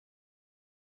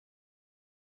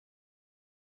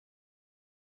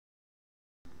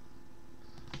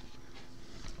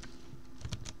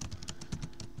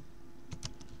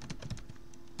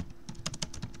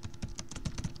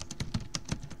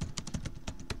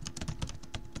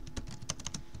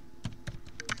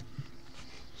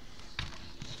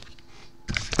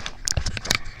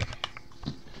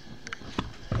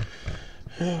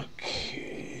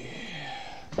Okay.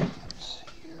 Let's see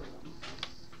here.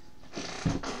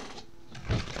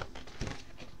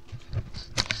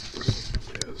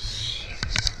 Yes.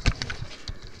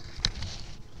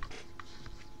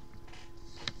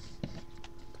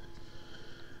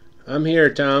 I'm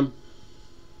here, Tom.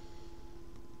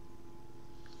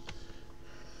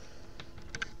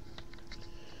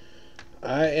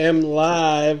 I am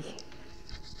live.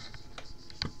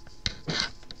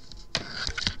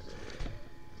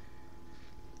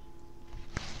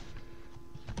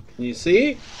 Can you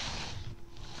see?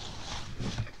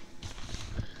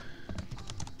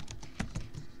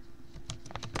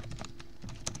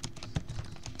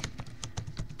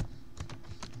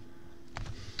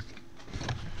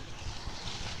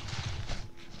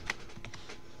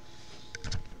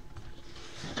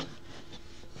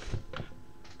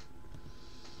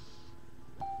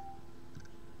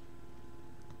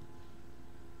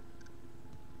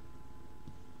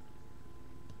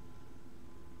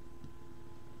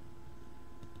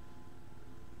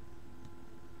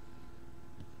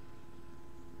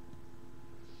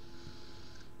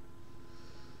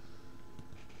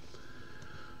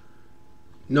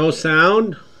 No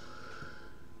sound?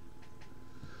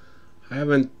 I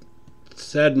haven't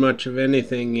said much of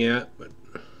anything yet, but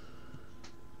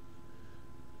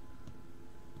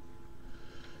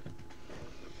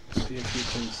let's see if you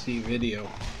can see video.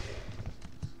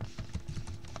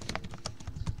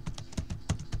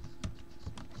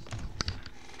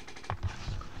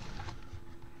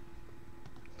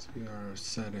 Let's see our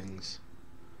settings.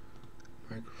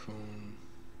 Microphone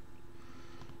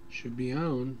should be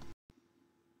on.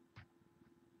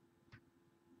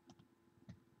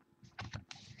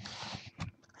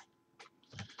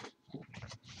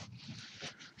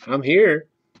 I'm here.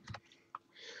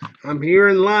 I'm here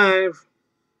and live.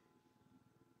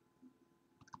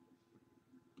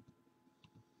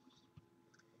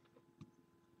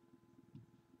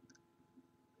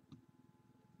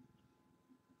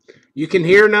 You can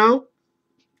hear now,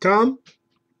 Tom?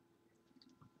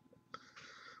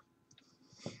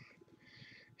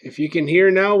 If you can hear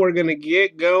now, we're gonna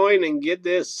get going and get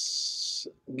this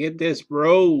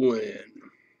rolling.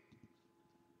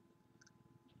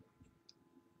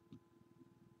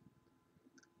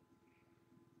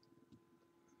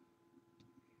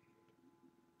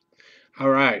 All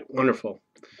right, wonderful.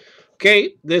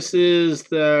 Okay, this is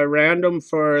the random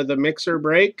for the mixer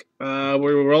break. We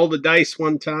roll the dice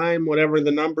one time, whatever the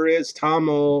number is. Tom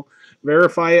will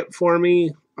verify it for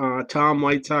me. Tom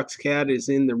White Sox Cat is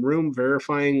in the room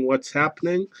verifying what's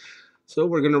happening. So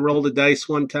we're going to roll the dice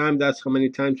one time. That's how many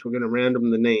times we're going to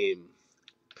random the name.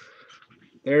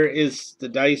 There is the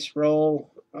dice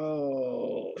roll.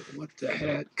 Oh, what the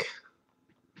heck?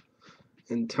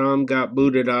 And Tom got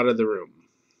booted out of the room.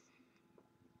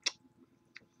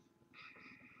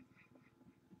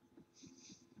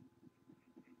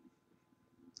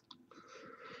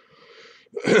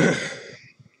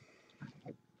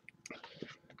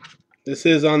 This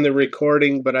is on the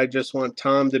recording, but I just want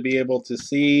Tom to be able to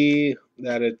see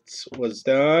that it was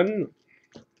done.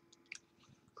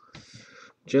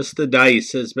 Just the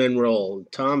dice has been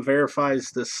rolled. Tom verifies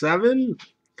the 7.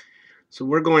 So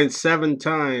we're going 7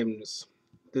 times.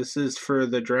 This is for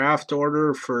the draft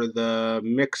order for the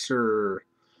mixer.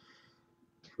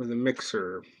 I'm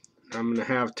going to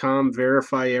have Tom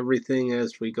verify everything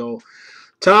as we go.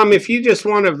 Tom, if you just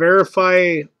want to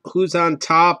verify who's on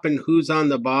top and who's on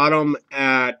the bottom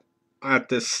at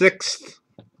the 6th,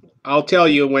 I'll tell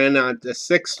you when at the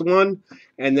 6th one,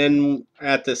 and then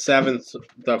at the 7th,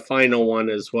 the final one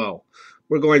as well.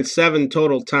 We're going 7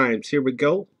 total times. Here we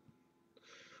go.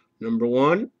 Number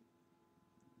 1,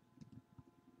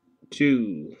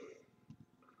 2,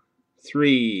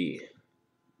 3,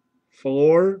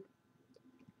 4,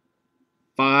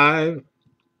 5.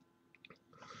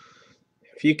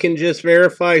 If you can just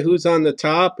verify who's on the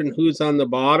top and who's on the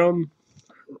bottom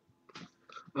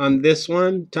on this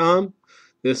one, Tom.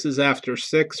 This is after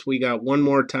 6. We got one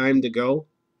more time to go.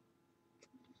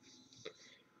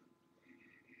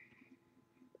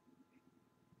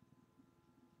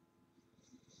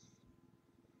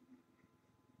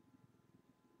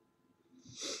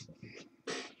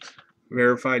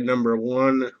 Verified number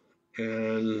 1,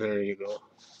 and there you go.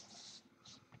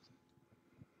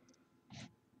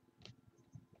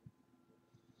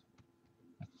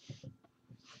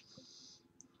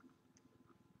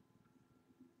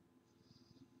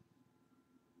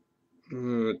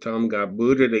 Tom got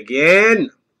booted again.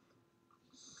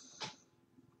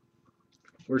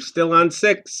 We're still on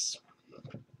 6.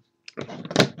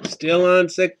 Still on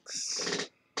 6.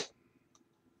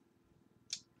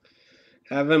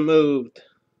 Haven't moved.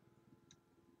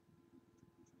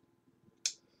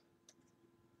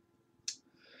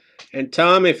 And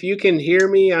Tom, if you can hear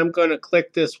me, I'm going to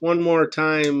click this one more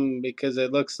time because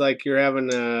it looks like you're having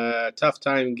a tough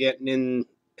time getting in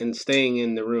and staying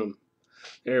in the room.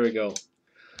 There we go.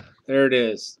 There it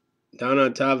is. Down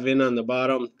on top, in on the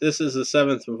bottom. This is the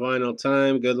 7th and final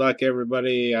time. Good luck,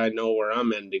 everybody. I know where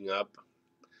I'm ending up.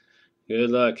 Good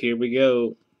luck. Here we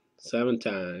go. 7th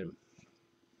time.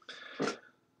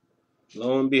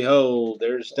 Lo and behold,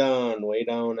 there's Don way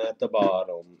down at the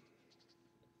bottom.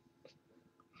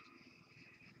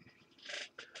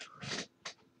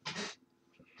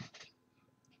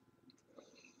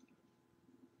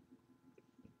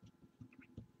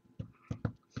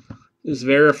 Just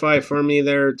verify for me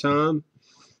there, Tom.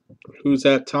 Who's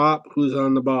at top? Who's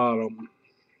on the bottom?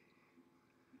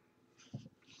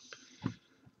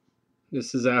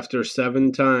 This is after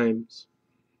 7 times.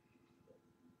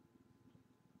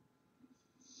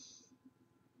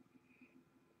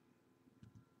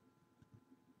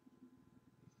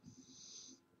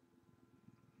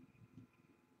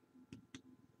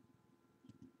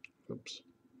 Oops.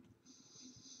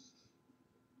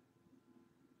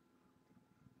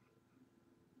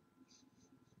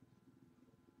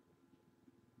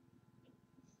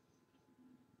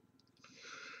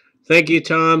 Thank you,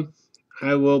 Tom.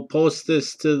 I will post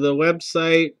this to the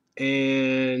website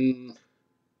and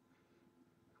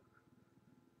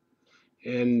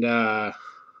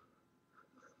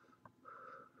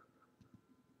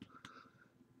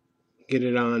get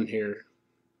it on here.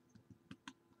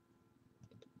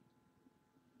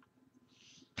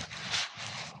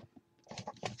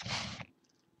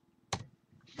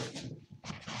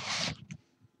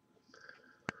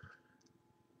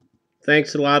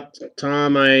 Thanks a lot,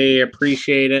 Tom. I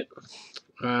appreciate it.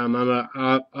 I'm gonna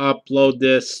upload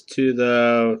this to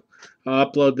the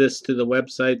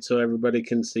website so everybody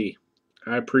can see.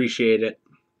 I appreciate it.